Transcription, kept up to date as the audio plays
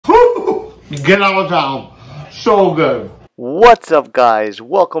You get out of town. So good. What's up, guys?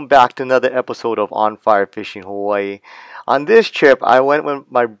 Welcome back to another episode of On Fire Fishing Hawaii. On this trip, I went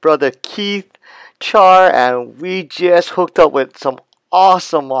with my brother Keith, Char, and we just hooked up with some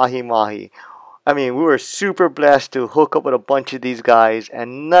awesome Mahi Mahi. I mean, we were super blessed to hook up with a bunch of these guys,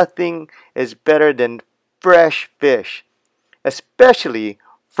 and nothing is better than fresh fish, especially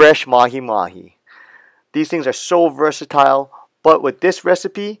fresh Mahi Mahi. These things are so versatile, but with this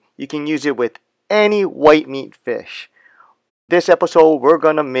recipe, you can use it with any white meat fish. This episode, we're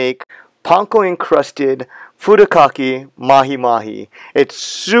gonna make panko encrusted FURIKAKE Mahi Mahi. It's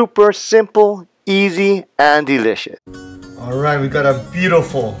super simple, easy, and delicious. Alright, we got a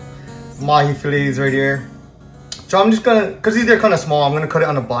beautiful Mahi fillets right here. So I'm just gonna, because these are kind of small, I'm gonna cut it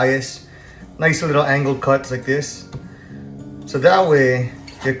on a bias. Nice little angled cuts like this. So that way,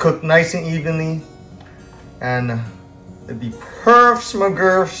 they cook nice and evenly. And it'd be perfs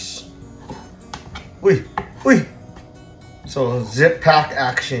McGurfs. Oi, oi. So zip pack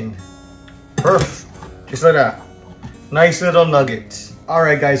action. Perf. Just like that. Nice little nuggets.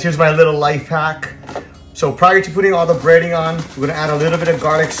 Alright guys, here's my little life hack. So prior to putting all the breading on, we're gonna add a little bit of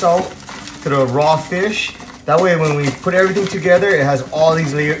garlic salt to the raw fish. That way when we put everything together, it has all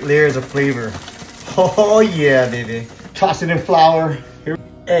these layers of flavor. Oh yeah, baby. Toss it in flour. Here,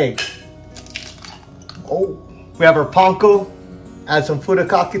 egg. Oh, we have our panko. Add some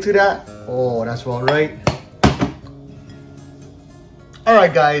FURIKAKE to that. Oh, that's all right. All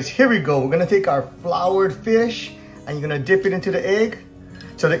right, guys, here we go. We're gonna take our floured fish and you're gonna dip it into the egg.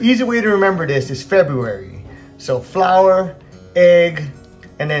 So the easy way to remember this is February. So flour, egg,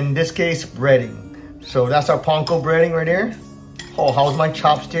 and then in this case, breading. So that's our panko breading right here. Oh, how's my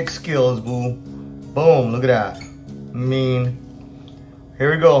chopstick skills, boo? Boom, look at that. Mean.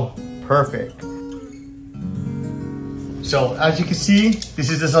 Here we go. Perfect. So as you can see, this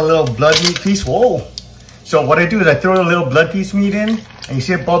is just a little blood meat piece. Whoa. So what I do is I throw a little blood piece meat in, and you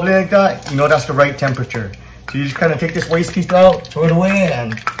see it bubbling like that, you know that's the right temperature. So you just kind of take this waste piece out, throw it away,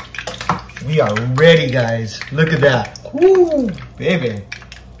 and we are ready, guys. Look at that. Woo, baby.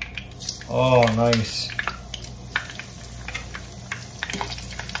 Oh, nice.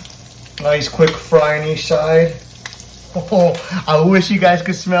 Nice quick fry on each side. Oh, I wish you guys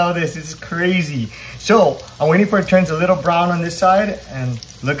could smell this. It's crazy. So I'm waiting for it to turn a little brown on this side, and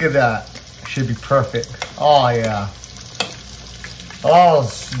look at that. Should be perfect. Oh yeah. Oh,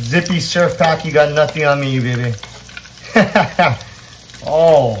 zippy surf pack, you got nothing on me, baby.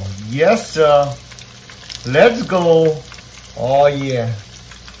 Oh, yes sir. Let's go. Oh yeah.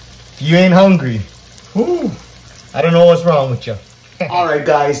 You ain't hungry. Whew. I don't know what's wrong with you. Alright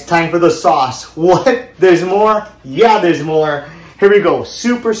guys, time for the sauce. What? There's more? Yeah, there's more. Here we go.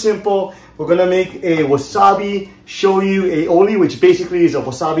 Super simple. We're gonna make a wasabi shoyu aioli, which basically is a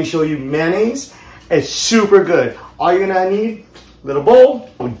wasabi shoyu mayonnaise. It's super good. All you're gonna need, little bowl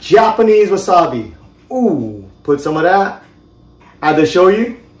of Japanese wasabi. Ooh, put some of that. Add the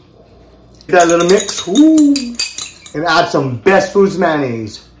shoyu. That little mix. Ooh, and add some Best Foods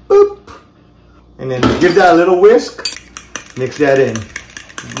mayonnaise. Boop. And then give that a little whisk. Mix that in.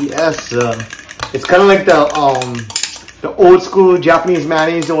 Yes, it's kind of like the old school Japanese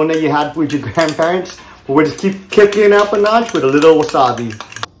mayonnaise, the one that you had with your grandparents. But we'll just keep kicking it up a notch with a little wasabi.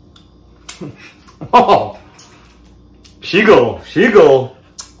 Oh, she go.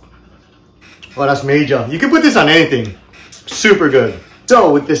 Oh, that's major. You can put this on anything. Super good.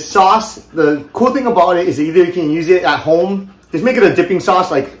 So with this sauce, the cool thing about it is either you can use it at home, just make it a dipping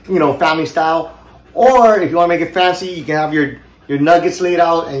sauce, like, you know, family style. Or if you want to make it fancy, you can have your nuggets laid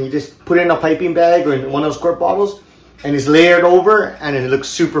out and you just put it in a piping bag or in one of those squirt bottles. And it's layered over and it looks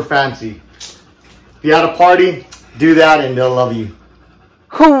super fancy. If you're at a party, do that and they'll love you.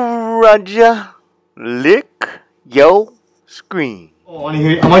 Raja, lick yo screen. Oh,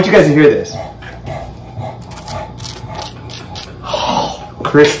 I want you guys to hear this. Oh,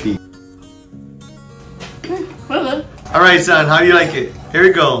 crispy. Alright son, how do you like it? Here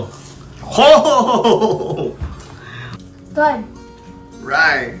we go. Oh! Good.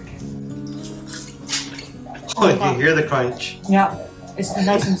 Right. Oh, you can hear the crunch. Yeah, it's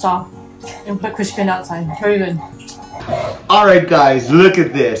nice and soft and but crispy on the outside. Very good. Alright guys, look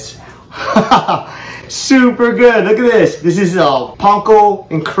at this. Super good. Look at this. This is panko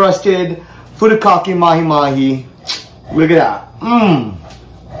encrusted FURIKAKE Mahi Mahi. Look at that. Mmm.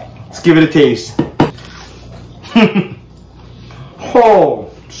 Let's give it a taste. Oh,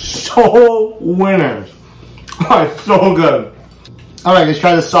 so winner. Oh, it's so good. Alright, let's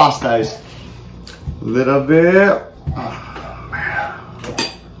try the sauce, guys. A little bit. Oh, man.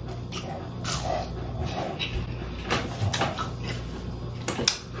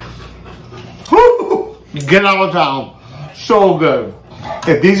 Get out of town. So good.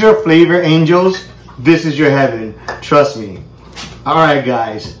 If these are flavor angels, this is your heaven. Trust me. Alright,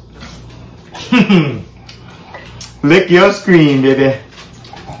 guys. Lick your screen, baby.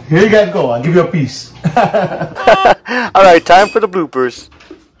 Here you guys go. I'll give you a piece. Alright, time for the bloopers.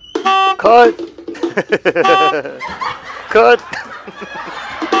 Cut. Cut.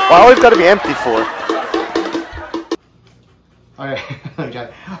 Well, I always gotta be empty for.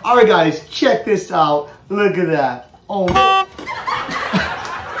 Alright guys, check this out. Look at that. Oh.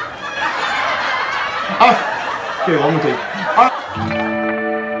 Okay, one more take.